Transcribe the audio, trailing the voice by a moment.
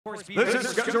This is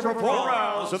scheduled for 4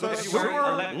 rounds of the super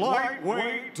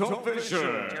lightweight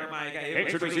division.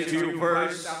 Introducing to you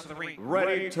first,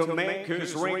 ready to make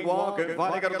his ring walk and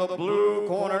fighting out of the blue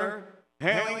corner,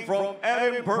 hailing from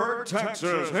Edinburgh,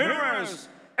 Texas. Here is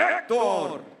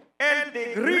Hector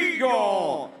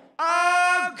Aguirre.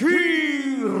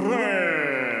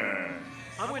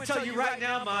 I'm going to tell you right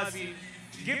now, Mozzie,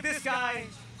 give this guy,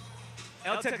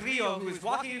 Hector Aguirre, who is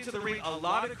walking into the ring, a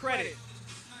lot of credit.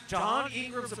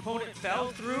 Ingram's opponent fell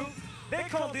through. They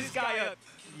called this guy up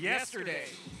yesterday.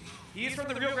 He is from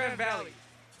the Rio Grande Valley.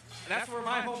 And that's where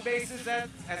my home base is at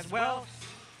as well.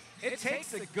 It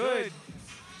takes a good,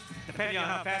 depending on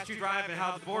how fast you drive and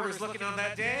how the border is looking on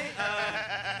that day,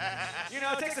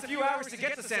 it takes a few hours to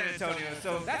get to San Antonio.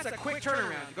 So that's a quick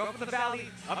turnaround. You go from the valley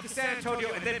up to San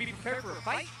Antonio and then be prepared for a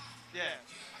fight. Yeah.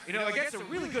 Against a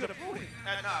really good opponent.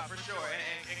 Nah, for sure.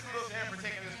 And kudos to him for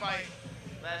taking this fight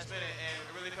last minute and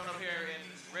really coming up here and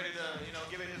ready to,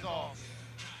 give it his all.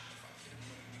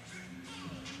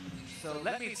 So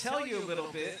let me tell you a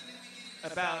little bit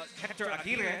about Hector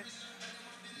Aguirre.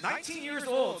 19 years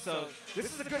old, so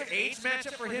this is a good age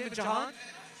matchup for him and Jahan.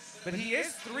 But he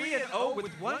is 3-0 with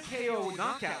 1 KO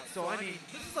knockout. So, I mean,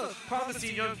 this is a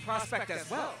promising young prospect as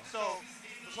well. So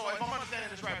if I'm understanding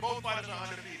this right, both fighters are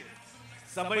undefeated.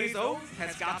 Somebody's O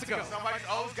has got to go. Somebody's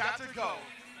O's got to go.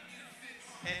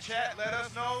 And chat, let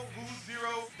us know whose 0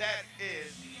 that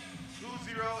is. Whose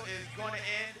 0 is going to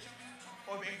end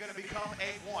or going to become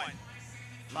a 1.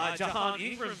 A lot of Jahan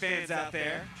Ingram fans out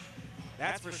there.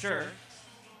 That's for sure.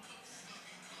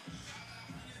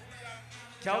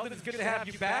 Keldon, it's good to have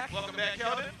you back. Welcome back,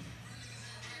 Keldon.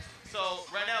 So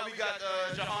right now we got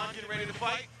Jahan getting ready to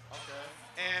fight. Okay.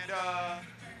 And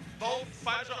both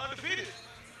fighters are undefeated.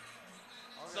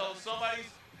 Okay. So somebody's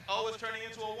O is turning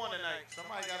into a 1 tonight.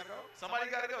 Somebody got to go. Somebody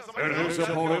got to go. And his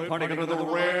opponent fighting under the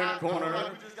red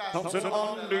corner comes in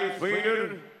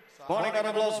undefeated. Fighting out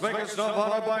of Las Vegas,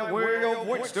 Nevada by way of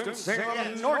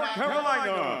Winston-Salem, North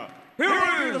Carolina.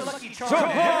 Here is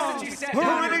Jahan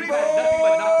Ingram.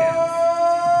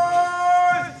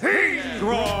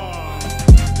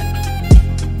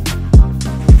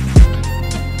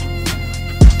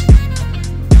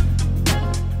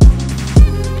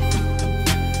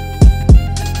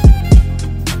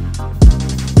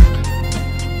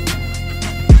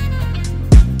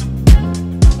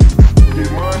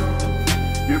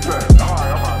 Get back. All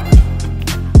right, I'm out.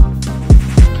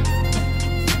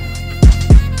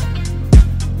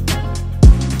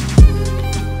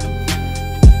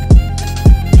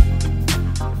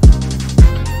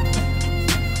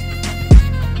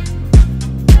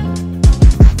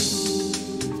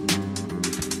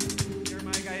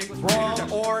 Brawl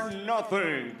or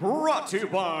Nothing, brought to you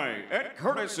by and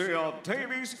courtesy of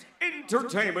Davies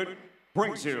Entertainment,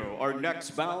 brings you our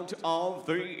next bout of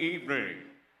the evening.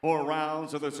 4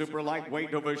 rounds of the super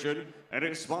lightweight division, and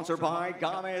it's sponsored by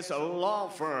Gomez Law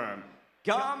Firm.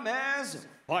 Gomez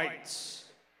Fights.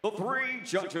 The 3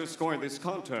 judges scoring this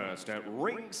contest at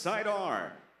ringside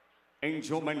are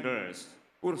Angel Mendez,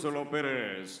 Ursula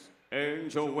Perez, and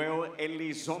Joel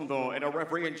Elizondo, and a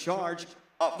referee in charge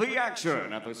of the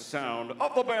action at the sound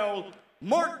of the bell,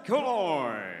 Mark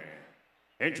Calloy.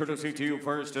 Introducing to you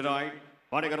first tonight,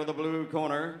 fighting out of the blue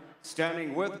corner,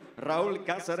 standing with Raul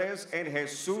Cáceres and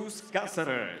Jesus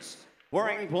Cáceres.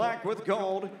 Wearing black with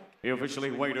gold, he officially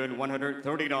weighed in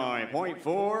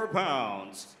 139.4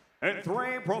 pounds. In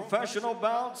 3 professional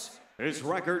bouts, his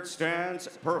record stands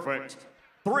perfect.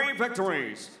 3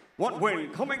 victories, 1 win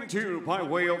coming to you by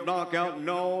way of knockout,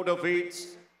 no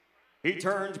defeats. He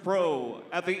turned pro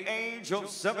at the age of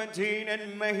 17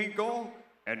 in Mexico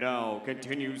and now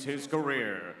continues his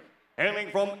career. Hailing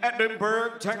from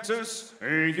Edinburgh, Texas,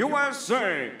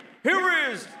 USA, here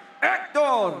is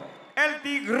Hector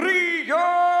Aguirre.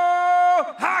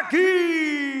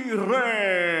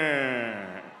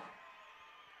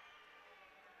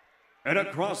 And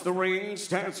across the ring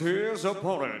stands his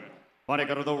opponent. Fighting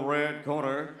out of the red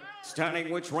corner,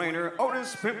 standing with trainer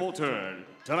Otis Pimpleton.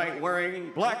 Tonight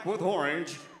wearing black with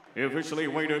orange, he officially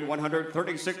weighed in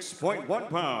 136.1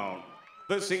 pounds.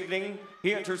 This evening,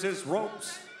 he enters his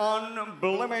ropes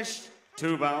unblemished.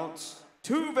 2 bouts,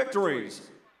 2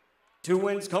 victories. 2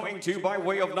 wins coming to you by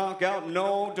way of knockout,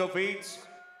 no defeats.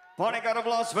 Fighting out of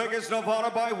Las Vegas,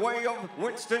 Nevada by way of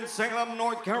Winston-Salem,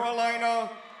 North Carolina.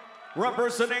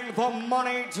 Representing the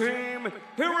money team,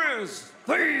 here is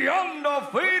the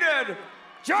undefeated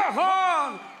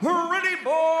Jahan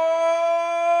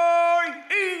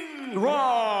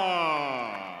Ingram.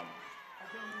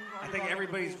 I think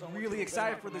everybody's really really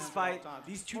excited for this fight.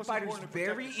 These two fighters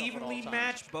very evenly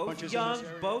matched, both young,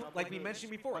 both, like we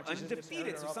mentioned before,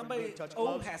 undefeated. So somebody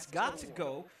old has got to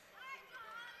go.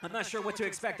 I'm not sure what to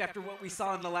expect after what we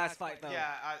saw in the last fight, though.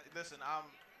 Yeah, listen, I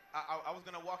was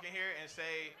going to walk in here and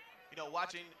say, you know,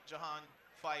 watching Jahan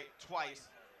fight twice,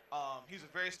 he's a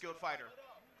very skilled fighter.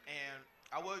 And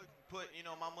I would put, you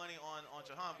know, my money on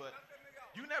Jahan, but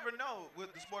you never know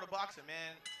with the sport of boxing,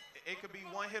 man. It could be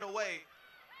one hit away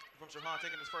from Jahan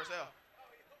taking his first L.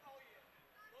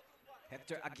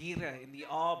 Hector Aguirre in the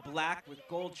all black with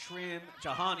gold trim.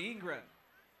 Jahan Ingram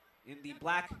in the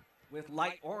black with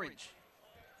light orange.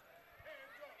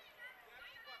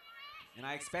 And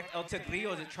I expect El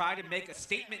Tigrillo to try to make a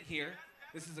statement here.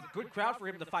 This is a good crowd for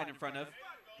him to fight in front of.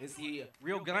 Is the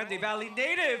Rio Grande Valley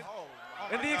native.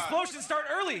 And the explosions start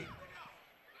early.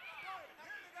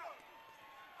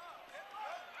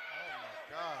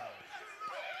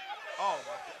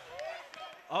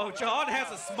 Oh, Jahan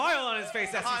has a smile on his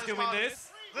face as he's doing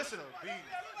this. Listen,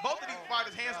 both of these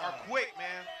fighters' hands are quick,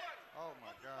 man. Oh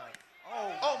my God.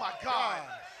 Oh my God.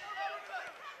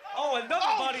 Oh,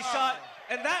 another body shot.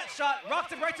 And that shot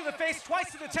rocked him right to the face, twice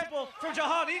to the temple from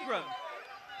Jahan Ingram.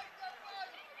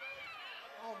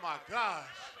 Oh my gosh.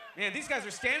 Man, these guys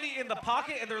are standing in the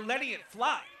pocket and they're letting it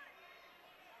fly.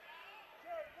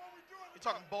 You're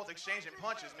talking both exchanging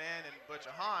punches, man, but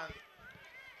Jahan,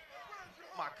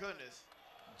 my goodness.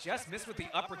 Just missed with the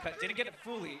uppercut, didn't get it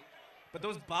fully. But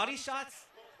those body shots,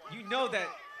 you know that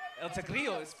El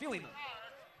Tigrillo is feeling them.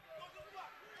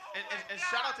 And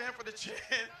shout out to him for the chin.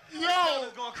 Yo!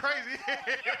 Is going crazy.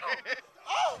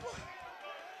 Oh!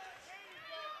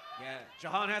 Yeah,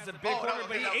 Jahan has a big corner,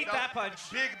 but he ate that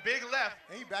punch. Big left.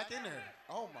 And he back in there.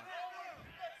 Oh my.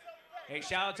 Hey,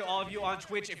 shout out to all of you on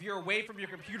Twitch. If you're away from your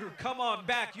computer, come on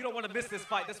back. You don't want to miss this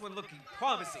fight. This one looking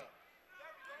promising.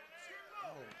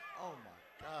 Oh my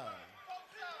God.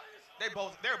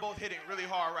 They're both hitting really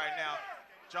hard right now.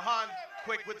 Jahan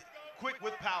quick with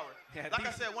power. Yeah, like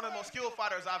I said, one of the most skilled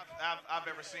fighters I've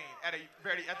ever seen at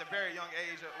the very young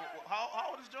age. How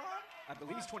old is Jahan? I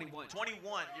believe he's 21.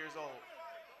 21 years old.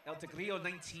 El Tigrillo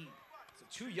 19. So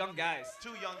two young guys.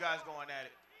 Two young guys going at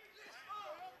it.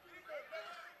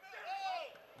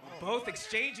 Both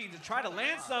exchanging to try to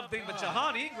land something, but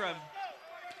Jahan Ingram,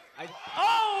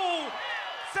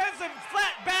 sends him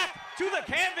flat back to the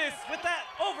canvas with that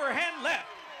overhand left.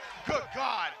 Good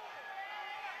God.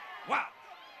 Wow.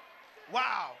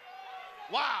 Wow.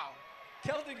 Wow.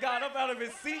 Keldon got up out of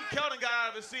his seat. Keldon got out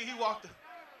of his seat. He walked.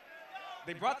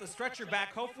 They brought the stretcher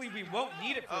back. Hopefully we won't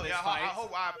need it for this yeah, fight.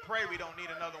 I pray we don't need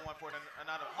another one for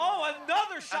another. Oh,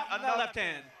 another shot from that left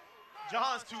hand.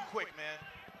 Jahan's too quick, man.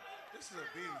 This is a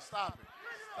beating. Stop it.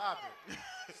 Stop it.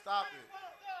 Stop it.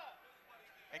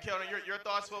 And Keldon, your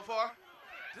thoughts so far?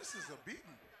 This is a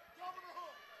beating.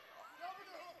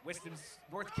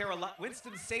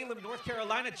 Winston-Salem, North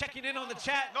Carolina, checking in on the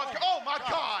chat. Oh my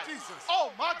God! Jesus.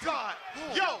 Oh my God!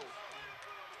 Yo!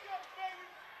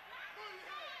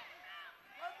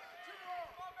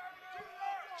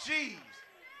 Jeez.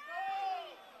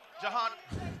 Jahan.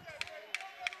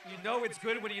 You know it's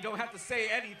good when you don't have to say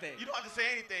anything. You don't have to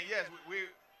say anything. Yes,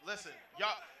 listen.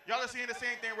 Y'all are seeing the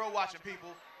same thing we're watching,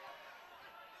 people.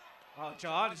 Oh,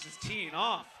 Jahan is just teeing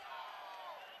off.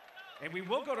 And we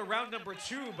will go to round number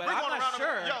 2, but I'm not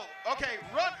sure. Okay,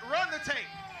 run the tape.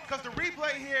 Because the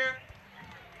replay here,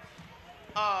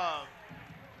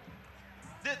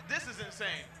 this is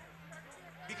insane.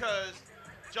 Because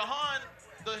Jahan,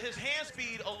 his hand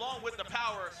speed along with the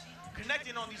power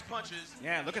connecting on these punches.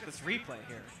 Yeah, look at this replay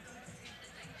here.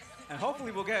 And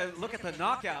hopefully we'll get a look at the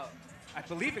knockout. I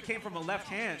believe it came from a left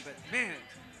hand, but man,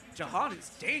 Jahan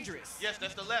is dangerous. Yes,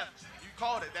 that's the left. You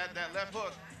called it, that left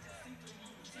hook.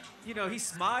 You know, he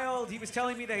smiled. He was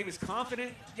telling me that he was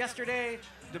confident yesterday,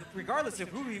 regardless of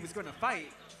who he was going to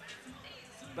fight.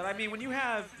 But I mean, when you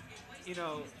have, you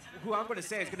know, who I'm going to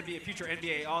say is going to be a future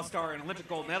NBA All-Star and Olympic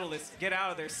gold medalist get out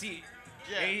of their seat,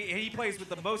 yeah. and he plays with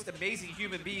the most amazing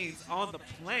human beings on the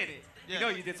planet, yeah. You know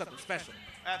you did something special.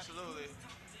 Absolutely.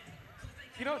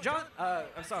 You know, John,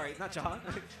 I'm sorry, not John,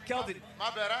 Keldon. My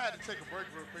bad, I had to take a break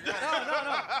real quick. No.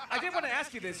 I did want to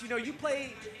ask you this. You know, you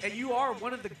play, and you are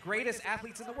one of the greatest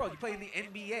athletes in the world. You play in the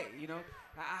NBA, you know.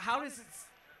 How does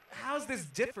this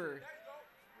differ,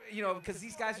 you know, because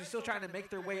these guys are still trying to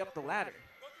make their way up the ladder?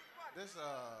 This,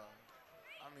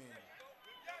 I mean,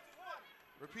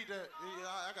 repeat that. Yeah,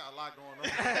 I got a lot going on.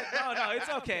 No, it's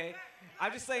okay.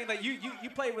 I'm just saying that you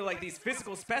play with like these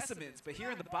physical specimens, but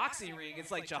here in the boxing ring,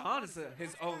 it's like Jahan is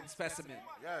his own specimen.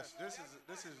 Yes, this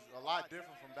is a lot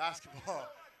different from basketball.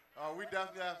 We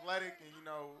definitely athletic, and you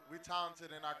know we're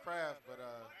talented in our craft, but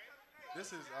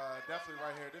This is definitely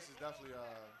right here. This is definitely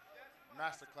a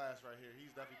masterclass right here. He's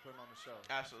definitely putting on the show.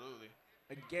 Absolutely.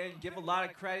 Again, give a lot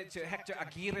of credit to Hector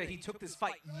Aguirre. He took this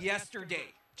fight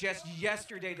yesterday, just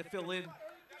yesterday, to fill in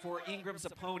for Ingram's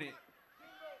opponent.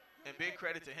 And big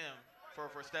credit to him for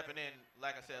stepping in,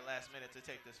 like I said, last minute to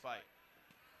take this fight.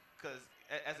 Because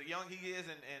as a young he is,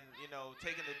 and you know,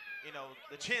 taking the, you know,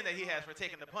 the chin that he has for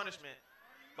taking the punishment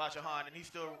by Jahan, and he's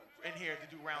still in here to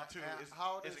do round 2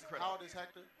 is incredible. How old is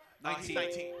Hector? 19. He's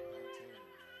 19.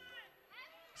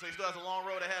 So he still has a long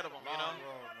road ahead of him, you know?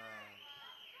 Road, man.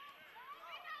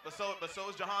 But so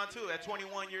is Jahan too, at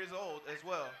 21 years old as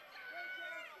well.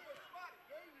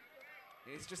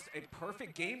 It's just a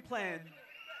perfect game plan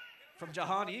from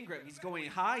Jahan Ingram. He's going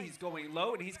high, he's going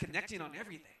low, and he's connecting on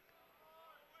everything.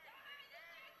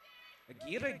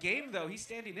 Aguirre game, though, he's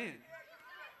standing in.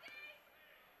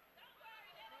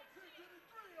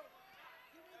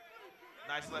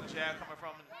 Nice left jab coming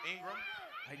from Ingram.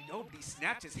 I know, but he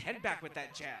snapped his head back with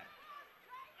that jab.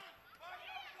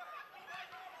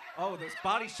 Oh, those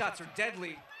body shots are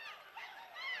deadly.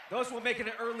 Those will make it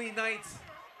an early night.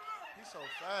 He's so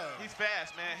fast. He's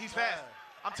fast, man. He's fast.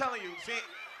 I'm telling you, see,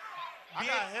 I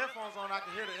got headphones on. I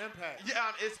can hear the impact.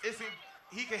 yeah,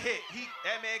 he can hit.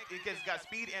 That man got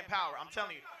speed and power. I'm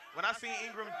telling you, when I seen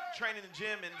Ingram training in the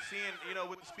gym and seeing, you know,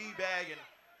 with the speed bag and,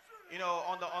 you know,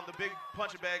 on the big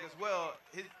punching bag as well,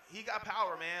 he got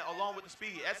power, man, along with the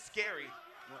speed. That's scary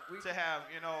to have,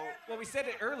 you know. Well, we said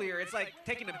it earlier. It's like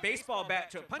taking a baseball bat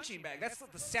to a punching bag. That's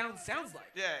what the sound sounds like.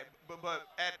 Yeah, but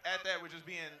at that, we're just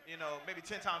being, you know, maybe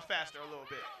 10 times faster a little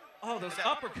bit. Oh, those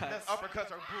uppercuts. Those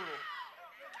uppercuts are brutal.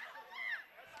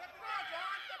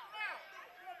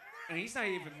 And he's not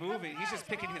even moving. He's just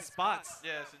picking his spots.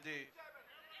 Yes, indeed.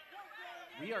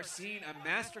 We are seeing a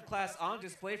masterclass on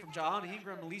display from Jahan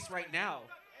Ingram, at least right now.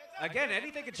 Again,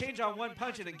 anything can change on one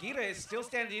punch, and Aguirre is still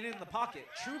standing in the pocket.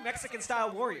 True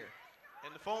Mexican-style warrior.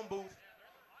 In the phone booth.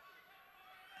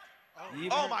 Even,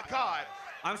 Oh, my God.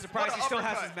 I'm surprised What he a still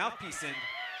has uppercut. his mouthpiece in.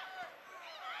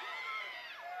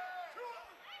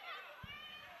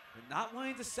 But not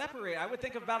wanting to separate. I would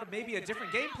think about maybe a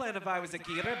different game plan if I was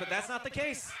Aguirre, but that's not the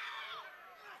case.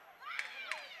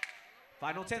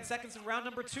 Final 10 seconds of round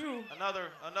number 2. Another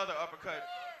uppercut.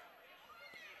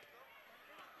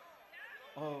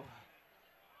 Oh,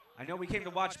 I know we came to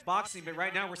watch boxing, but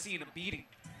right now we're seeing a beating.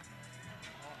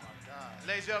 Oh my God.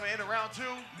 Ladies and gentlemen, into round 2.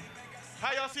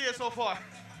 How y'all see it so far?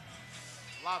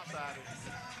 Lopsided.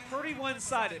 Pretty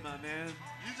one-sided, my man.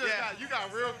 You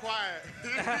got real quiet.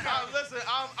 Listen,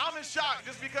 I'm in shock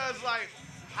just because, like,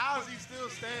 How is he still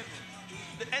standing?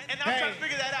 and I'm trying to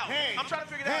figure that out. I'm trying to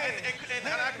figure that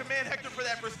out, and I commend Hector for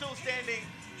that, for still standing.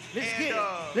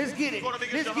 Let's get it. Going up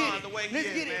against Jahan the way he Let's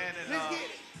is, get it. man. And, Let's get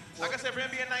it. like I said, for him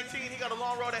being 19, he got a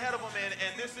long road ahead of him,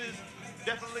 and this is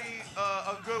definitely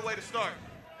a good way to start.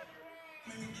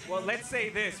 Well, let's say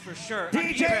this for sure.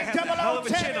 DJ Aguirre has a hell of a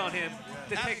 007. chin on him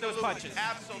to take those punches.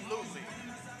 Absolutely.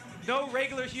 No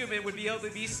regular human would be able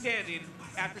to be standing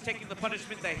after taking the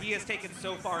punishment that he has taken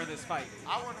so far in this fight.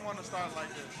 I wouldn't want to start like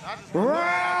this. I just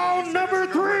Round number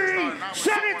 3.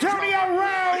 San Antonio,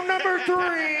 round number 3.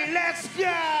 Let's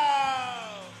go.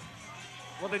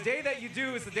 Well, the day that you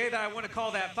do is the day that I want to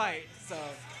call that fight. So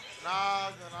Nah,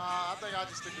 I think I'll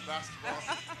just stick to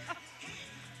basketball.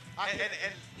 And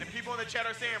the people in the chat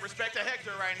are saying respect to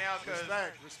Hector right now, because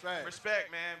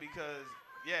Respect. man, because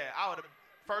yeah, I would have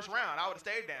first round, I would have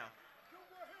stayed down.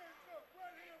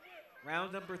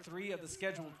 round number 3 of the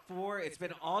scheduled 4. It's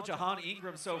been all Jahan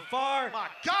Ingram so far. My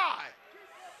God,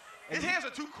 his hands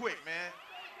are too quick, man.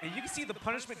 And you can see the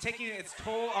punishment taking its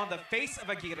toll on the face of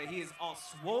Aguirre. He is all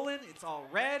swollen. It's all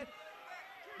red.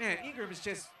 Man, Ingram is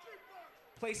just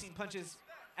placing punches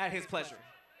at his pleasure.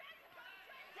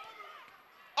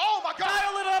 Oh, my God.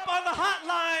 Dial it up on the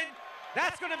hotline.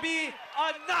 That's going to be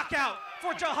a knockout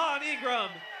for Jahan Ingram.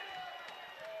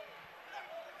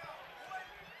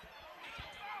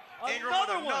 Ingram with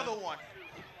another one.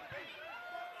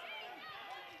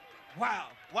 Wow.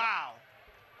 Wow.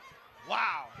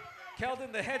 Wow.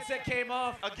 Keldon, the headset came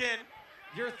off. Again.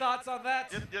 Your thoughts on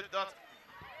that? Your thoughts?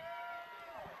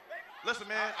 Listen,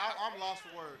 man. I'm lost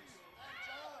for words.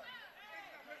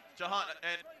 Jahan,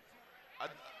 and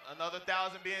another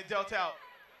 1,000 being dealt out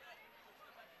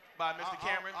by Mr.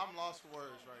 Cameron. I'm lost for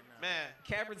words right now. Man.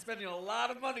 Cameron's spending a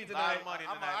lot of money A lot tonight. of money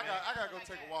tonight, man. I gotta go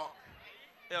take a walk.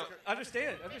 Yo,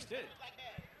 Understood.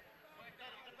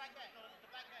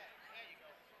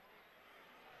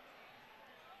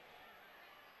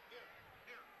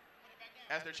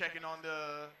 as they're checking on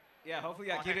the. Yeah,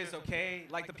 hopefully Aguirre is okay.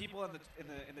 Like the people in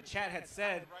the chat had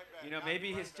said, you know,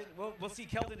 maybe his chin. We'll see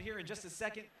Keldon here in just a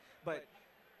second, but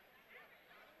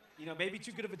you know, maybe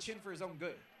too good of a chin for his own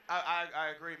good. I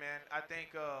agree, man. I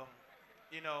think,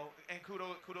 you know, and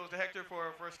kudos to Hector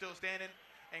for still standing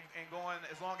and going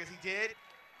as long as he did.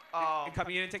 And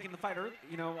coming in and taking the fight,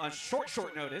 you know, on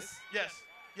short notice. Yes,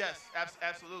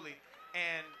 absolutely.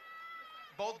 And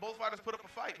both fighters put up a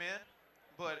fight, man.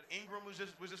 But Ingram was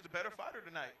just a better fighter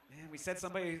tonight. Man, we said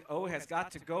somebody has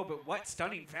got to go, but what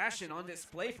stunning fashion on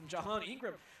display from Jahan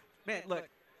Ingram. Man, look,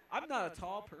 I'm not a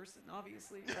tall person,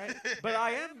 obviously, right? But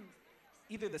I am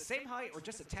either the same height or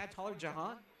just a tad taller than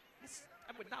Jahan.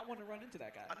 I would not want to run into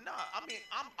that guy. No, I mean,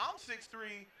 I'm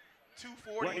 6'3",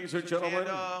 240. Ladies and gentlemen,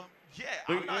 and, yeah,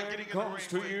 I'm not getting in the ring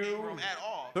to with you. Ingram at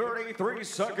all. 33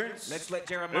 seconds. Let's let In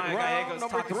Jeremiah round Gallegos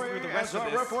number talk us through 3 the as rest of our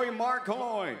this. referee Mark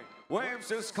Colloy waves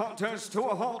this contest to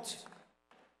a halt.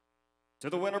 To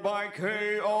the winner by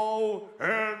KO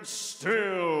and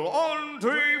still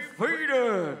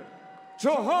undefeated,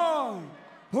 Jahan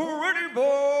Pretty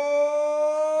Boy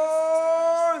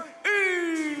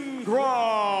Ingram.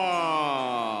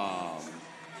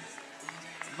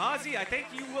 Mozzie, I think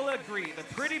you will agree. The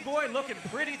pretty boy looking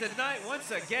pretty tonight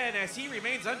once again as he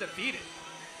remains undefeated.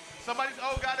 Somebody's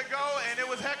got to go, and it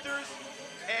was Hector's.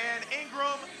 And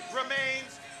Ingram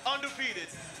remains undefeated.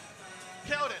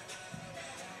 Keldon.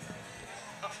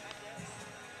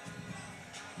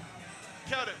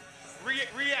 Keldon,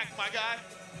 react, my guy.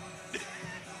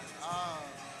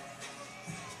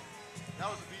 That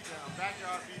was a beatdown,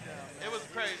 backyard beatdown. It was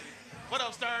crazy. What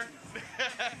up, Stern?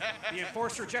 The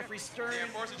enforcer Jeffrey Stern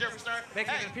Jeffrey Stern.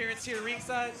 making Hey, an appearance here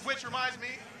ringside. which reminds me,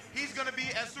 he's going to be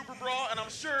at Super Brawl, and I'm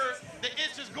sure the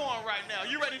itch is going right now.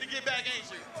 You ready to get back,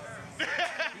 ain't you?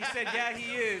 He said, yeah,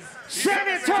 he is. San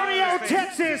Antonio,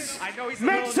 Texas. I know he's a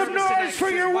Make little some nervous noise tonight. for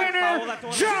His your wife winner, fouled after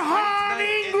one of his Jahan fights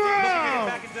tonight. Looking to get Ingram.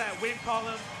 back into that win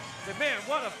column. But man,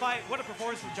 what a fight, what a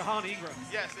performance from Jahan Ingram.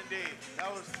 Yes, indeed.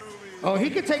 That was truly. Oh, he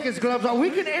can take his gloves off. We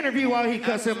can interview while he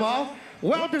cuts him off.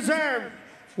 Well deserved.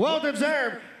 Well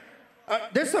deserved.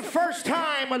 This is the first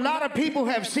time a lot of people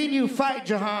have seen you fight,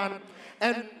 Jahan.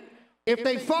 And if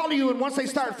they follow you, and once they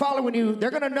start following you,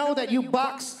 they're going to know that you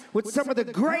box with some of the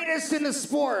greatest in the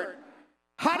sport.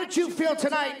 How did you feel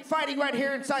tonight fighting right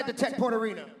here inside the Techport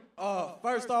Arena?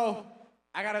 First off,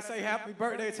 I gotta say happy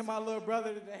birthday to my little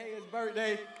brother. Today his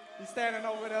birthday. He's standing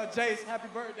over there, Jace. Happy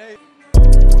birthday.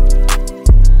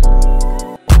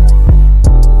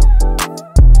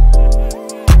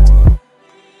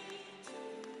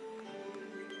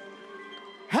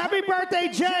 Happy birthday,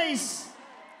 Jace.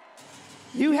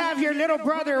 You have your little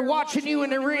brother watching you in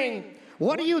the ring.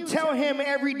 What do you tell him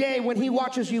every day when he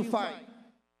watches you fight?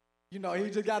 You know, he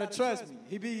just gotta trust me.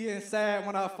 He be getting sad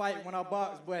when I fight, when I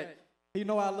box, but he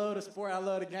know I love the sport, I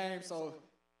love the game, so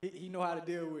he know how to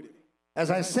deal with it. As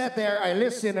I sat there, I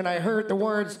listened and I heard the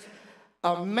words,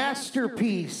 a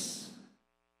masterpiece.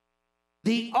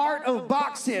 The art of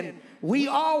boxing. We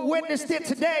all witnessed it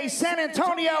today. San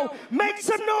Antonio, make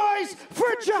some noise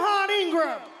for Jahan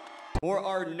Ingram. For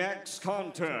our next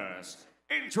contest,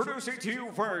 introducing to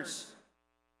you first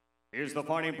is the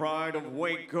fighting pride of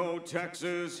Waco,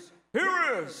 Texas.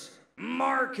 Here is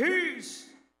Marquise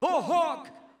the Hawk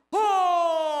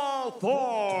Hawthorne.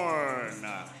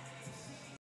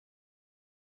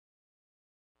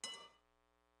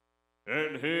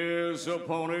 And his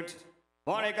opponent,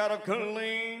 fighting out of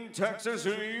Killeen, Texas,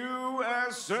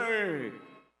 USA.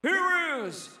 Here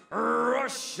is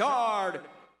Rashard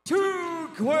Too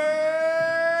Quick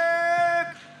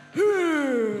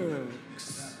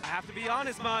Hicks. I have to be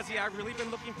honest, Mozzie, I've really been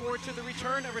looking forward to the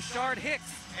return of Rashard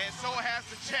Hicks. And so has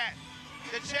the chat.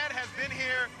 The chat has been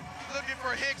here looking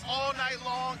for Hicks all night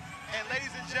long. And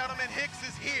ladies and gentlemen, Hicks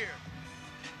is here.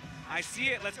 I see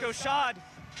it. Let's go, Shad.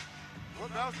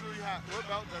 What belts do you have? What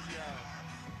belt does he have?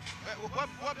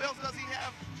 What belts does he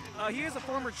have? He is a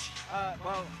former,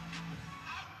 well,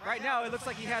 right now it looks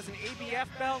like he has an ABF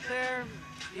belt there.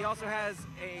 He also has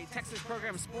a Texas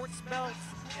Program Sports belt.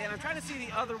 And I'm trying to see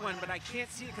the other one, but I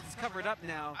can't see it because it's covered up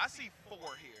now. I see 4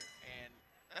 here, and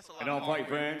that's a lot. And now, fight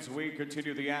fans, we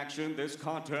continue the action. This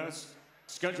contest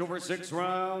scheduled for 6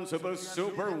 rounds of the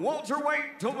Super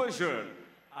Welterweight division.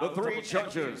 The 3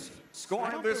 judges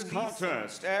scoring this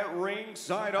contest at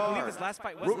ringside I believe are his last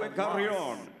fight was Ruben a loss.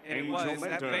 Carrion, And it Angel was.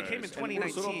 Mendez, That came in and 2019.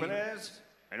 Ursula Perez,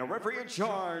 and a referee in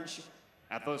charge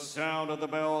at the sound of the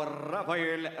bell,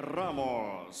 Rafael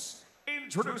Ramos.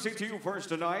 Introducing to you first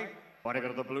tonight, fighting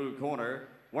out of the blue corner,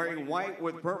 wearing white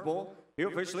with purple, he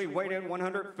officially weighed in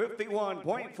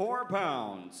 151.4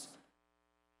 pounds.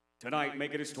 Tonight,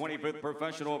 making his 25th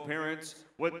professional appearance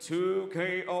with 2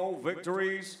 KO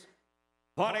victories.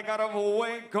 Fighting out of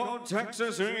Waco,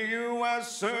 Texas,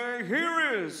 USA,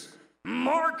 here is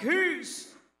Marquise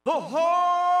the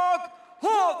Hawk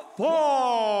Hawthorne.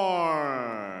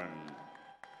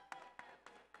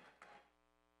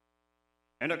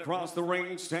 And across the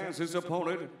ring stands his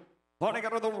opponent, fighting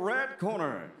out of the red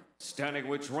corner, standing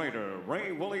with trainer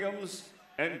Ray Williams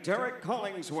and Derek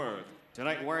Collingsworth.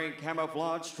 Tonight wearing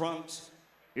camouflage trunks,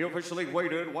 he officially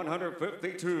weighted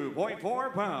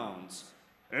 152.4 pounds.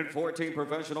 In 14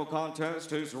 professional contests,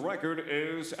 his record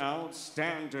is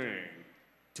outstanding.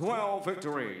 12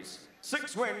 victories,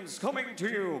 6 wins coming to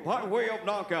you by way of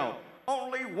knockout.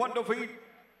 Only 1 defeat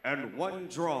and 1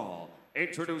 draw.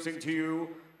 Introducing to you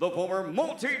the former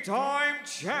multi-time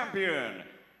champion,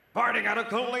 fighting out of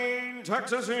Killeen,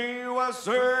 Texas,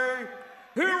 USA,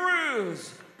 here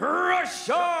is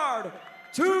Rashard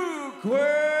Too Quick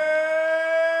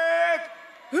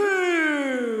Hicks.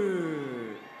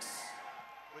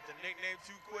 With the nickname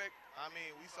Too Quick, I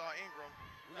mean, we saw Ingram.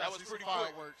 That was pretty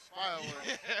fireworks. Fireworks.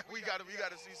 Yeah, we gotta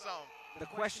see some. The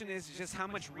question is just how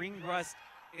much ring rust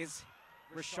is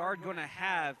Rashard going to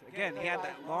have? Again, he had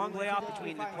that long layoff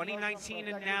between 2019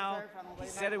 and now. He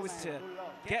said it was to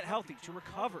get healthy, to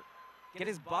recover, get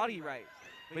his body right.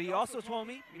 But he also told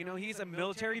me, you know, he's a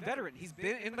military veteran. He's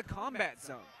been in the combat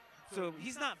zone. So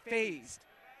he's not phased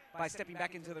by stepping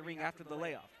back into the ring after the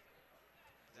layoff.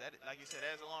 That, like you said,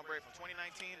 that's a long break from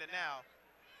 2019 to now.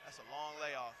 That's a long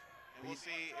layoff. And we'll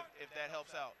see if that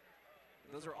helps out.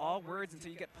 Those are all words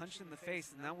until you get punched in the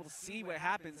face, and now we'll see what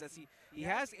happens as he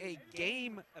has a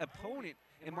game opponent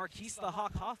in Marquise the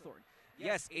Hawk Hawthorne.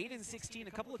 Yes, 8-16,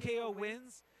 a couple of KO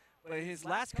wins, but in his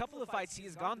last couple of fights, he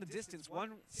has gone the distance,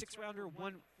 1 6-rounder,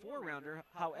 1 4-rounder.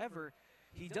 However,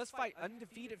 he does fight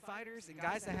undefeated fighters and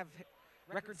guys that have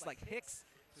records like Hicks,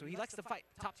 so he likes to fight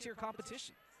top-tier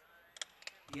competition.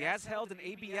 He has held an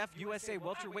ABF USA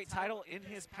welterweight title in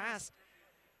his past,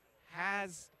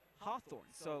 has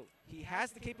Hawthorne, so he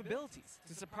has the capabilities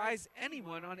to surprise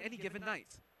anyone on any given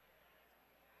night.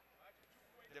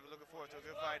 They're looking forward to a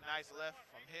good fight. Nice left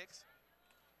from Hicks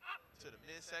to the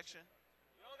midsection.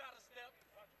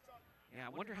 Yeah, I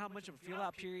wonder how much of a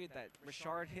feel-out period that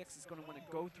Rashard Hicks is going to want to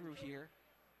go through here.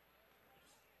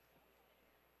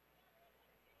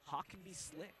 Hawk can be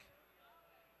slick.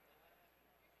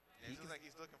 Yeah, it looks like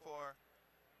he's looking for,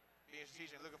 being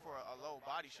strategic, looking for a low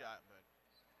body shot, but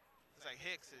it's like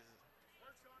Hicks is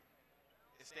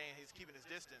staying, he's keeping his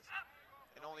distance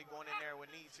and only going in there when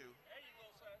need to.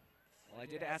 Well, I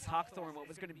did ask Hawthorne what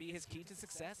was going to be his key to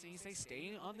success, and he says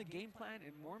staying on the game plan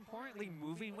and, more importantly,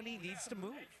 moving when he needs to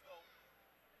move.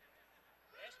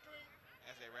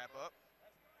 As they wrap up.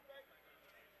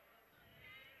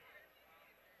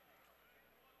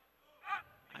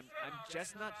 I'm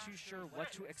just not too sure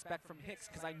what to expect from Hicks,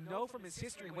 because I know from his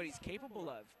history what he's capable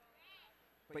of.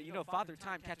 But, you know, Father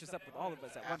Time catches up with all of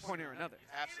us at one point or another.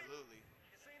 Absolutely.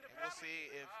 And we'll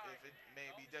see if it may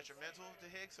be detrimental to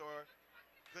Hicks, or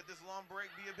could this long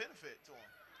break be a benefit to him?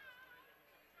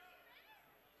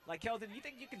 Like, Keldon, you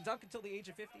think you can dunk until the age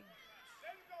of 50?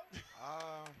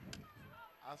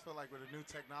 I feel like with the new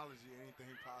technology,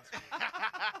 anything possible.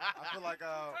 I feel like,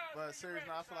 but seriously,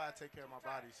 I feel like I take care of my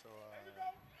body, so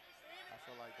I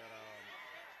feel like that.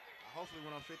 Hopefully,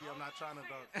 when I'm 50, I'm not trying to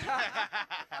dunk. If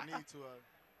I need to,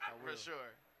 I will. For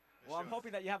sure. Well, I'm hoping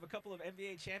that you have a couple of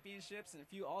NBA championships and a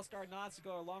few all-star nods to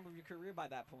go along with your career by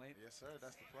that point. Yes, sir.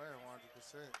 That's the plan,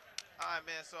 100%. All right,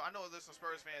 man. So I know there's some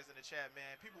Spurs fans in the chat,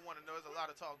 man. People want to know, there's a lot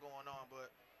of talk going on,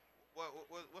 but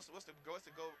what's the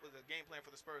game plan for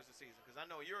the Spurs this season? Because I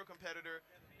know you're a competitor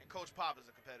and Coach Pop is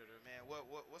a competitor, man.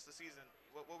 What's the season?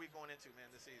 What we going into, man,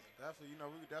 this season? Definitely, you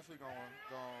know, we definitely gonna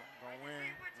win.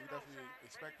 We definitely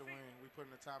expect to win. We put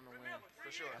in the time to win.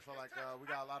 For sure. I feel like we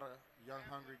got a lot of young,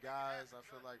 hungry guys. I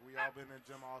feel like we all been in the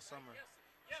gym all summer,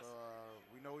 so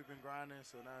we know we've been grinding.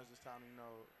 So now it's just time, you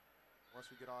know, once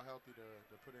we get all healthy,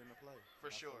 to put it into play.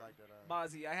 For sure. Like that,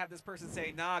 Mozzie, I have this person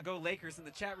saying, "Nah, go Lakers" in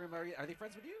the chat room. Are they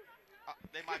friends with you?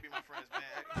 They might be my friends,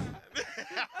 man.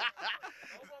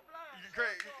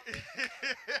 Great.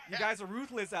 You guys are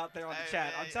ruthless out there on the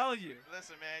chat. Man, I'm telling you.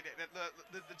 Listen, man,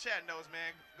 the chat knows,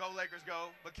 man. Go Lakers, go.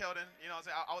 But Keldon, you know what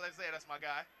I'm saying? I always say that's my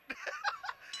guy.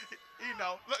 You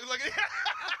know, look at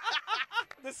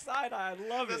The side eye, I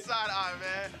love it. the side eye,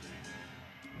 man.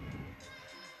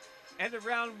 End of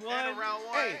round one. End of round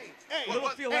one. Hey, little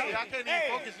feel out. I can't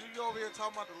even focus. You over here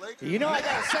talking about the Lakers. You know I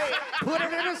gotta say it. Put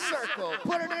it in a circle.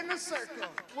 Put it in a circle.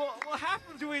 Well, half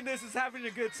of doing this is having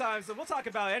a good time, so we'll talk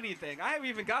about anything. I haven't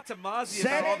even got to Mozzie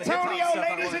San about all the hip-hop Antonio, stuff I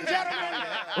ladies wanna and do. gentlemen.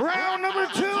 Round number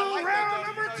two. Round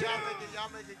number two.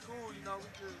 Y'all make it cool. You know, we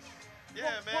just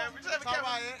Yeah, man. We just having Talk Kevin.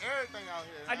 about everything out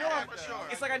here. I know Yeah, I'm for sure.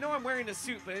 It's like I know I'm wearing a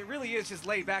suit, but it really is just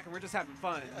laid back and we're just having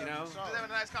fun, you know? for sure. Just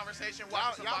having a nice conversation. Y'all,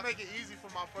 Watching some y'all boxing. make it easy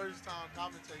for my first time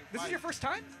commentating. This is your fights. first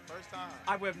time? First time.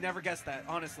 I would have never guessed that,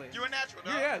 honestly. You're a natural,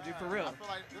 dog. Yeah, dude, for real. I feel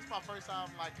like this is my first time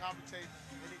like commentating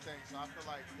anything, so I feel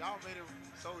like y'all made it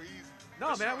so easy.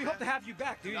 No, For man, sure, we hope to have you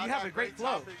back, dude. Y'all You have got a great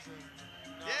flow. topics and,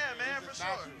 Yeah, man, it's for just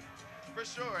sure. natural. For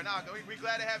sure. Nah, we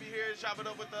glad to have you here, chopping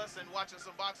up with us and watching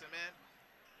some boxing, man.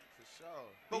 For sure.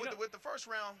 But You with the first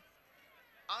round,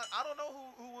 I don't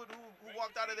know who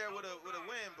walked out of there with a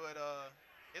win, but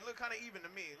it looked kind of even to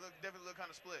me. It definitely looked kind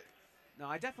of split. No,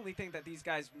 I definitely think that these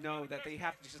guys know that they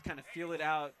have to just kind of feel it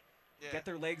out, Yeah. get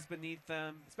their legs beneath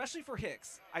them, especially for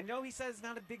Hicks. I know he says it's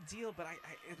not a big deal, but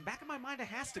in the back of my mind, it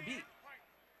has to be.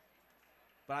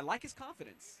 But I like his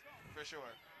confidence. For sure.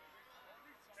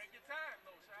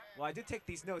 Well, I did take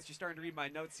these notes. You're starting to read my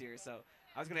notes here, so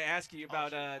I was going to ask you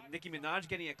about Nicki Minaj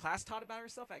getting a class taught about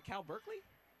herself at Cal Berkeley.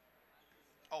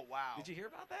 Oh, wow. Did you hear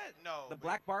about that? No. The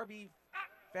Black Barbie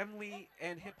Family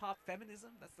and Hip Hop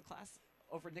Feminism. That's the class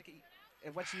over Nicki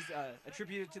and what she's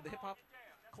attributed to the hip hop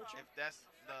culture. If that's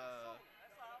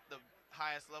the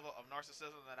highest level of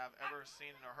narcissism that I've ever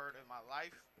seen or heard in my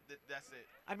life, that's it.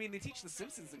 I mean, they teach The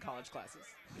Simpsons in college classes.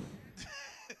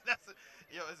 That's it.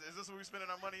 Yo, is this what we're spending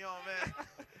our money on, man?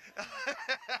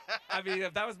 I mean,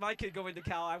 if that was my kid going to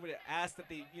Cal, I would ask that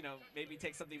they, maybe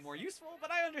take something more useful.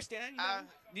 But I understand,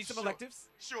 need some Sure. electives.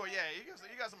 Sure, yeah. You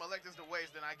got some electives to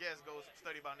waste, then I guess go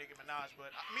study about Nicki Minaj.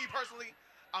 But me personally,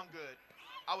 I'm good.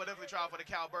 I would definitely try for the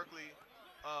Cal Berkeley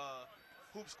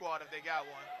hoop squad if they got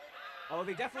one. Oh,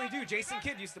 they definitely do. Jason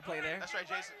Kidd used to play there. That's right,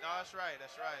 Jason. No, that's right.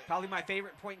 That's right. Probably my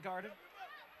favorite point guard.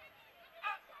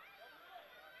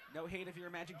 No hate if you're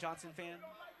a Magic Johnson fan.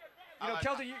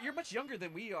 Kelton, you're much younger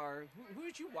than we are. Who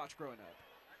did you watch growing up?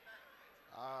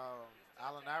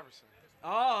 Allen Iverson.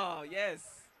 Oh, yes.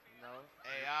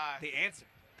 AI. The answer.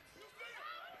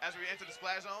 As we enter the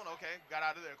splash zone, okay, got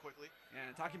out of there quickly. Yeah,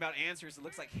 and talking about answers, it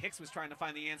looks like Hicks was trying to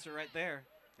find the answer right there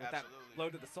with Absolutely. that blow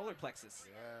to the solar plexus.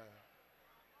 Yeah.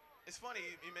 It's funny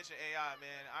you mentioned AI,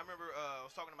 man. I remember I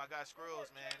was talking to my guy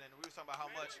Skrills, man, and we was talking about how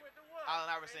much Allen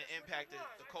Iverson impacted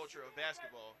the culture of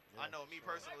basketball. Yeah, I know me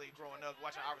personally, growing up,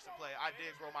 watching Iverson play, I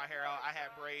did grow my hair out. I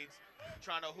had braids,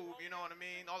 trying to hoop, you know what I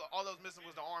mean? All those missing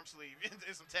was the arm sleeve and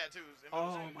some tattoos.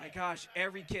 Oh, my gosh.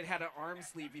 Every kid had an arm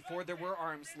sleeve before there were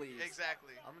arm sleeves.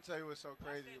 Exactly. I'm gonna tell you what's so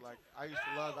crazy. Like I used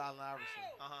to love Allen Iverson.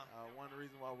 Uh-huh. One of the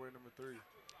reasons why we're number 3.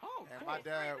 Oh, And cool. my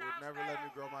dad would never let me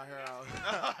grow my hair out.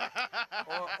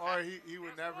 or he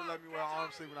would never let me wear an arm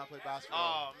sleeve when I played basketball.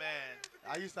 Oh, man.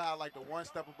 I used to have like the one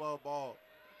step above ball.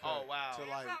 Oh, wow. To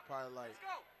like probably like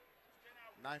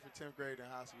 9th or 10th grade in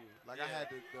high school. Like I Yeah.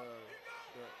 had the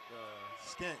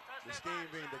skink. The scheme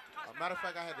being a matter of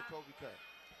fact, I had the Kobe cut.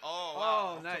 Oh, wow.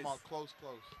 Oh, I'm nice. talking about close.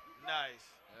 Nice.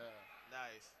 Yeah.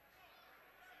 Nice.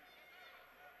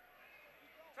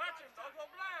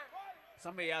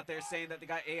 Somebody out there saying that they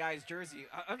got AI's jersey.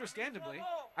 Understandably.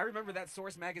 I remember that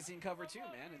Source magazine cover too,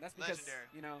 man. And that's because,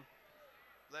 Legendary.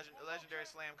 Legendary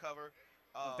Slam cover.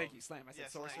 Oh, thank you, Slam. I said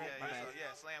Source, Slam, right? My bad.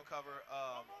 yeah, Slam cover.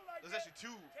 There's actually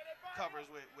 2 covers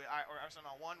with Iverson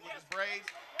on. One with his braids,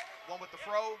 one with the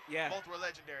fro. Yeah. Both were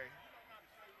legendary.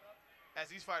 As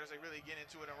these fighters, they really get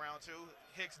into it in round 2.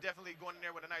 Hicks definitely going in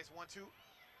there with a nice 1-2.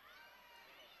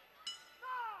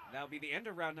 That'll be the end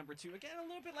of round number 2. Again, a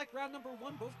little bit like round number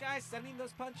 1. Both guys sending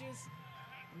those punches.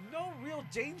 No real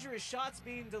dangerous shots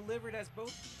being delivered as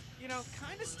both,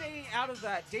 kind of staying out of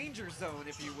that danger zone,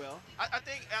 if you will. I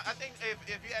think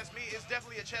if you ask me, it's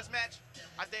definitely a chess match.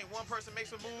 I think one person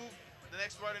makes a move, the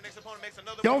next opponent makes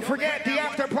another Don't move. forget the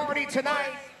after party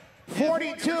tonight.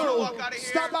 42.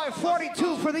 Stop by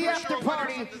 42 for the after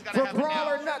party for Brawl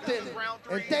or Nothing.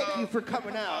 And thank you for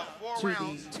coming out to the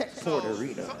Techport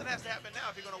Arena. Something has to happen now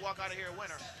if you're going to walk out of here a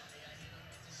winner.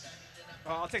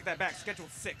 Oh, I'll take that back.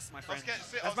 Scheduled 6, my friend. Oh,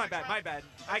 That's my 6, bad. My bad.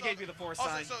 I gave you the 4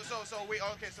 sign. So we're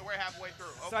halfway through.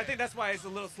 Okay. So I think that's why it's a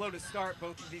little slow to start.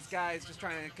 Both of these guys just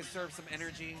trying to conserve some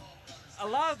energy. A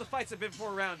lot of the fights have been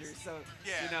 4-rounders, so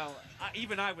Yeah.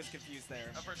 Even I was confused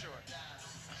there. For sure.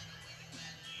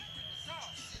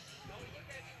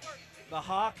 The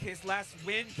Hawk, his last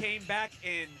win came back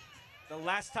in the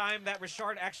last time that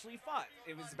Richard actually fought.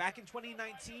 It was back in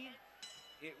 2019.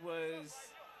 It was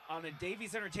on a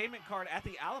Davies Entertainment card at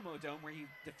the Alamo Dome where he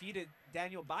defeated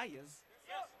Daniel Baez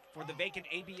for the vacant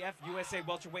ABF USA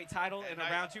welterweight title in a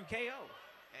round 2 KO.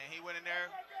 And he went in there,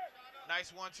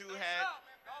 nice 1-2,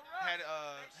 had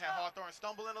Hawthorne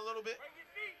stumbling a little bit.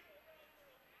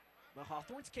 But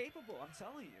Hawthorne's capable, I'm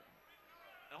telling you.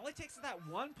 all it takes is that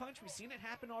one punch. We've seen it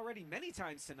happen already many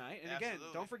times tonight. And again,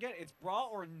 Absolutely. don't forget, it's Brawl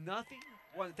or Nothing.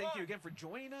 Want to thank you again for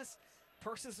joining us.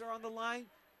 Purses are on the line.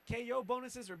 KO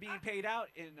bonuses are being paid out.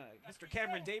 And Mr.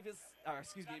 Cameron Davies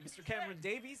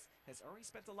has already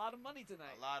spent a lot of money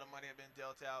tonight. A lot of money have been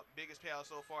dealt out. Biggest payout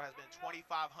so far has been $2,500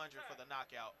 for the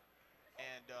knockout.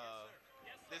 And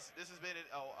this has been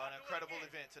an incredible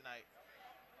event tonight.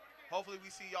 Hopefully we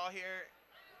see y'all here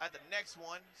at the next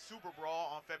one, Super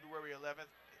Brawl on February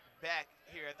 11th, back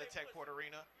here at the Techport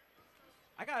Arena.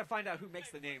 I gotta find out who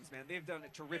makes the names, man. They've done a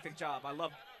terrific job. I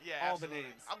love all absolutely. the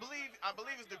names. I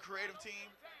believe it's the creative team,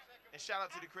 and shout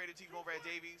out to the creative team over at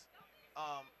Davies.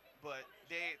 But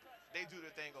they do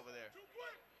their thing over there.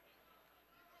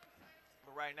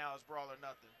 But right now it's Brawl or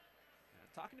Nothing.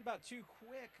 Talking about too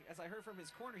quick, as I heard from his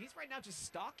corner, he's right now just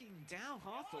stalking down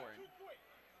Hawthorne.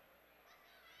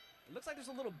 It looks like there's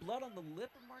a little blood on the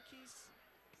lip of Marquise.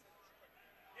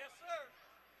 Yes, sir.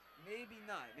 Maybe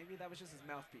not. Maybe that was just his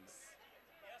mouthpiece.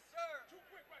 Yes, sir.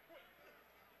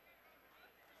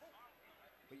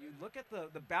 But you look at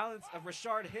the balance of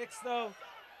Rashard Hicks, though.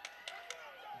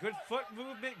 Good foot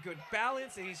movement, good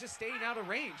balance, and he's just staying out of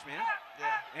range, man.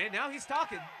 Yeah. And now he's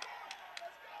talking.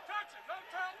 Touch it. Don't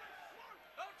talk.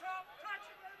 Don't talk. Touch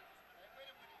it.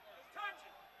 Touch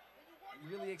it.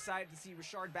 Really excited to see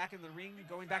Rashard back in the ring,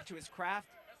 going back to his craft.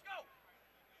 Let's go.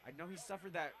 I know he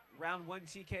suffered that round 1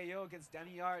 TKO against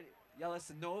Daniyar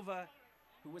Yelasinova,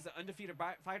 who was an undefeated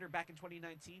fighter back in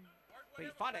 2019. But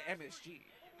he fought at MSG. You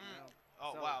know?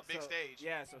 Oh, wow, big stage.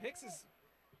 Yeah, so Hicks is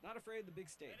not afraid of the big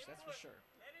stage, that's for sure.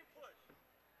 Let him push.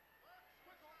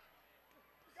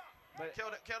 But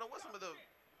Keldon, what's some of the,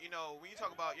 when you talk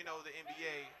about, the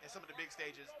NBA and some of the big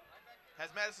stages,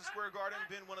 has Madison Square Garden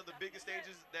been one of the biggest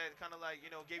stages that kind of like,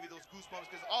 gave you those goosebumps?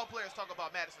 Because all players talk about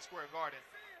Madison Square Garden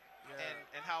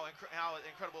and how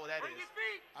incredible that is.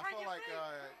 I feel like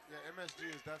MSG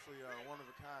is definitely one of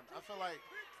a kind. I feel like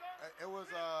it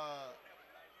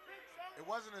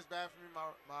wasn't as bad for me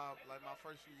my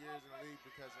first few years in the league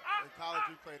because in college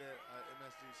we played at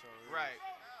MSG, so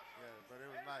but it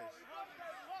was nice.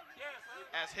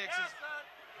 As Hicks is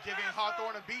giving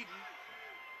Hawthorne a beating.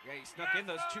 yeah, he snuck in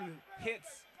those 2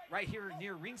 hits right here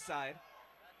near ringside.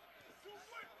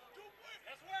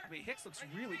 I mean, Hicks looks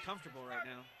really comfortable right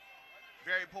now.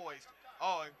 Very poised.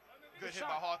 Oh, and good hit by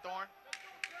shot. Hawthorne.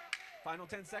 Final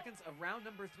 10 seconds of round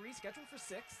number 3, scheduled for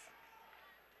 6.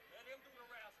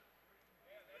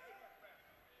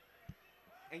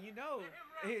 And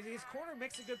his corner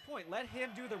makes a good point. Let him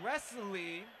do the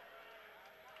wrestling.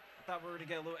 I thought we were going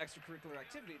to get a little extracurricular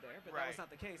activity there, but that was not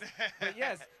the case. But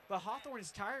yes, but Hawthorne is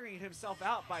tiring himself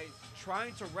out by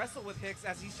trying to wrestle with Hicks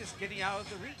as he's just getting out of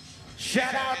the reach.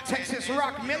 Shout out Texas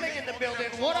Rock Milling in the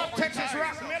building. What up, Texas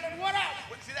Rock Milling? What up?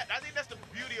 See that? I think that's the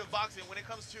beauty of boxing when it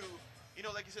comes to,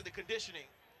 like you said, the conditioning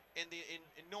and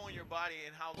in knowing your body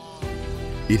and how long.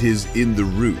 It is in the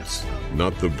roots,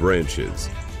 not the branches,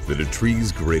 that a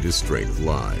tree's greatest strength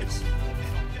lies.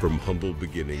 From humble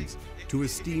beginnings to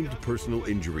esteemed personal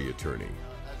injury attorney,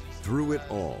 through it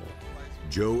all,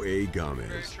 Joe A.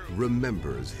 Gomez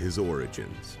remembers his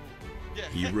origins.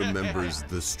 He remembers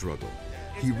the struggle.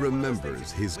 He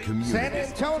remembers his community. San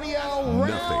Antonio,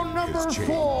 round number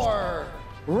 4.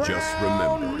 Just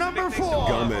remember, number 4.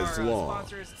 Gomez Law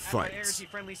Sponsors, fights. Energy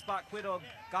Friendly Spot Quiddo,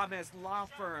 Gomez Law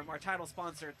Firm, our title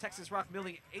sponsor, Texas Rock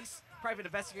Milling, Ace Private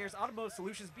Investigators, Automotive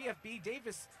Solutions, BFB,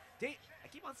 Davis. I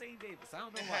keep on saying Davis. I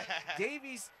don't know why.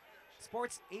 Davies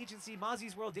Sports Agency,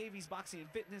 Mozzie's World, Davies Boxing and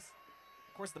Fitness.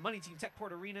 Of course, the Money Team,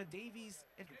 Techport Arena, Davies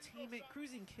Entertainment,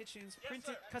 Cruising Kitchens,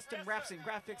 Printed Custom Wraps and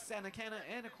Graphics, Santa Cana,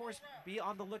 and of course, be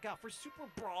on the lookout for Super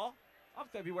Brawl on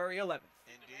February 11th.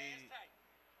 Indeed.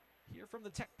 Here from the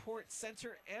Techport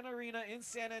Center and Arena in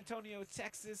San Antonio,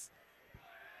 Texas.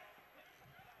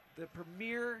 The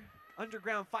premier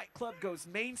underground fight club goes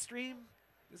mainstream.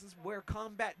 This is where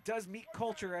combat does meet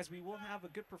culture, as we will have a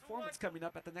good performance coming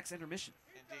up at the next intermission.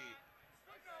 Indeed.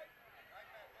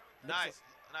 Nice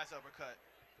uppercut.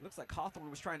 Looks like Hawthorne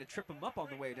was trying to trip him up on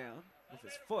the way down with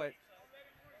his foot.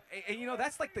 And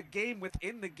that's like the game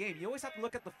within the game. You always have to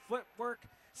look at the footwork,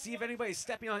 see if anybody's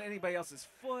stepping on anybody else's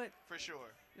foot. For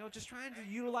sure. Just trying to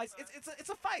utilize. It's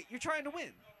a fight. You're trying to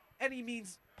win. Any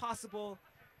means possible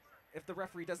if the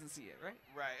referee doesn't see it, right?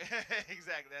 Right.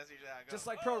 Exactly. That's usually how it goes. Just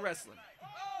like pro wrestling.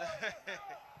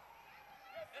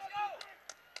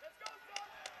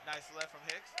 Nice left from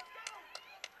Hicks.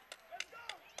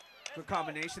 Good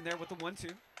combination there with the 1-2.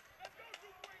 And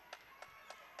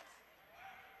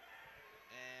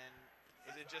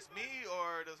is it just me,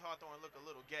 or does Hawthorne look a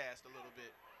little gassed a little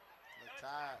bit?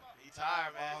 Look tired. He's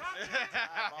tired, man.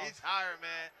 He's tired,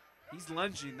 man. He's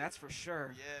lunging, that's for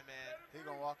sure. Yeah, man. He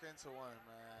gonna walk into one,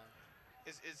 man.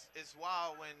 It's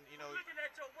wild when, you know. Quit looking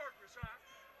at your work, Rashawn.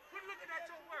 Quit looking at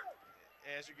your work.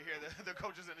 As you can hear the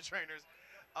coaches and the trainers,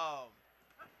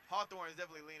 Hawthorne is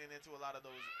definitely leaning into a lot of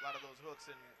those hooks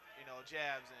and, you know,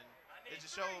 jabs, and it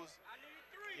just shows,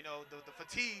 you know, the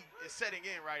fatigue is setting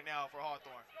in right now for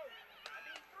Hawthorne.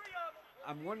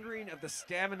 I'm wondering if the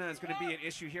stamina is going to be an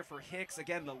issue here for Hicks.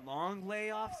 Again, the long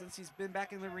layoff since he's been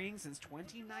back in the ring since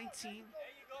 2019. There you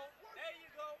go. There you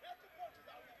go.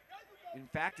 In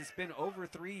fact, it's been over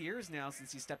 3 years now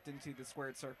since he stepped into the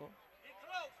squared circle. Get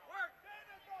close. Work.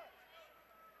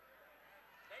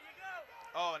 There you go.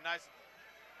 Oh, nice.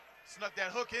 Snuck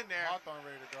that hook in there. Hawthorne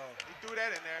ready to go. He threw that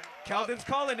in there. Calvin's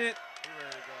calling it. He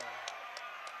ready to go.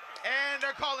 And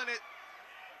they're calling it.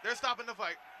 They're stopping the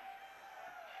fight.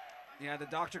 Yeah, the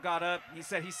doctor got up. He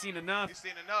said he's seen enough. He's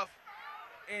seen enough.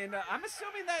 And I'm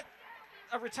assuming that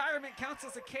a retirement counts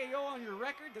as a KO on your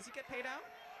record. Does he get paid out?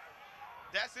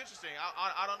 That's interesting.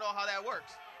 I don't know how that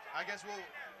works. I guess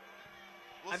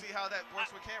we'll see how that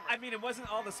works with Cameron. I mean, it wasn't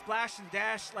all the splash and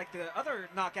dash like the other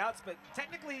knockouts, but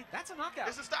technically that's a knockout.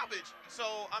 It's a stoppage.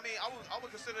 So, I mean, I would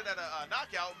consider that a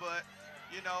knockout, but,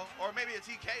 you know, or maybe a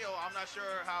TKO. I'm not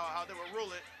sure how they would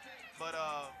rule it. But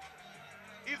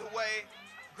either way,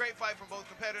 great fight from both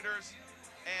competitors.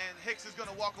 And Hicks is going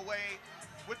to walk away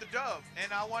with the dub.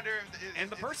 And I wonder if the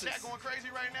is chat going crazy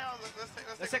right now?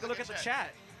 Let's take a look at the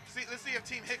chat. Let's see if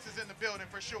Team Hicks is in the building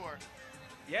for sure.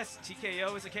 Yes,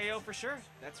 TKO is a KO for sure.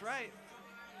 That's right.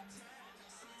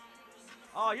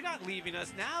 Oh, you're not leaving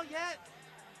us now yet?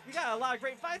 We got a lot of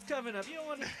great fights coming up. You don't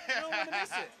want to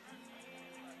miss it.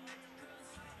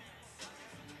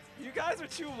 You guys are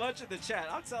too much in the chat.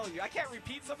 I'm telling you. I can't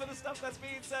repeat some of the stuff that's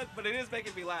being said, but it is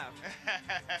making me laugh.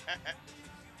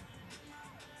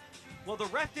 Well, the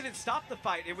ref didn't stop the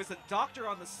fight. It was a doctor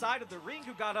on the side of the ring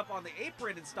who got up on the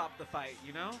apron and stopped the fight,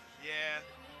 you know? Yeah.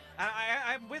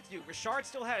 I'm with you. Richard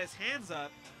still had his hands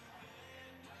up.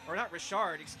 Or not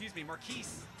Richard, excuse me,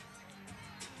 Marquise.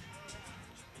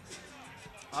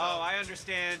 Oh, I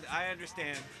understand.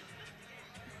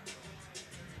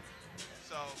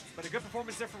 So, but a good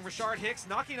performance there from Richard Hicks,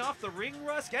 knocking off the ring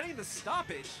rust, getting the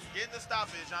stoppage. I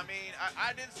mean,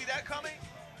 I didn't see that coming,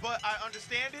 but I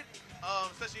understand it.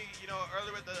 Especially, you know,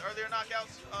 earlier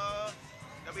knockouts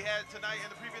that we had tonight in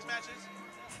the previous matches.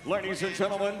 Ladies and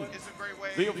gentlemen, it's a great way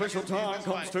the official time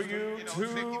comes to you,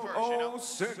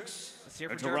 2:06.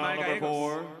 Into round number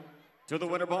 4, to the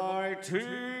winner by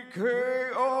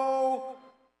TKO,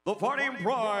 the fighting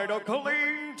pride of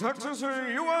Killeen, Texas,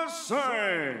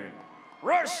 USA,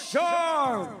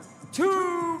 Rashard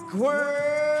Too Quick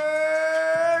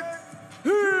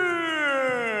Hicks.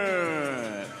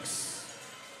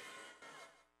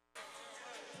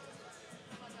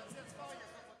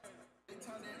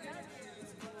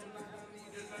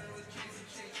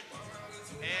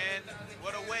 And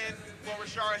what a win for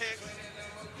Rashard Hicks.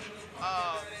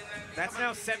 That's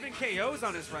now 7 KOs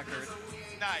on his record.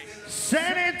 Nice.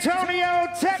 San Antonio,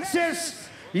 Texas,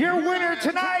 your winner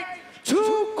tonight,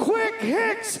 Too Quick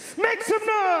Hicks. Make some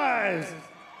noise.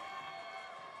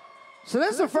 So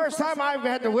this is the first time I've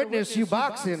had to witness you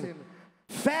boxing.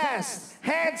 Fast,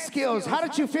 hand skills. How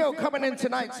did you feel coming in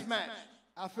tonight's match?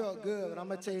 I felt good, but I'm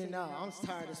gonna tell you now, I'm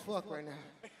tired as fuck right now.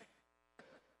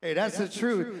 Hey, that's the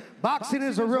truth. Boxing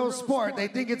is a real sport. They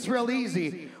think it's real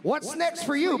easy. What's next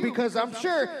for you? Because I'm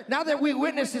sure now that we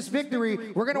witnessed this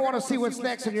victory, we're going to want to see what's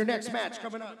next in your next match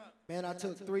coming up. Man, I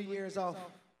took 3 years off.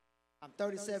 I'm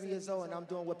 37 years old, and I'm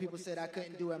doing what people said I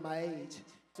couldn't do at my age.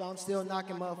 So I'm still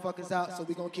knocking motherfuckers out, so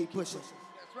we're going to keep pushing.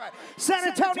 That's right. San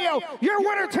Antonio, your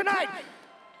winner tonight,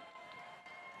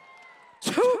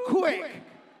 Too Quick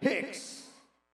Hicks.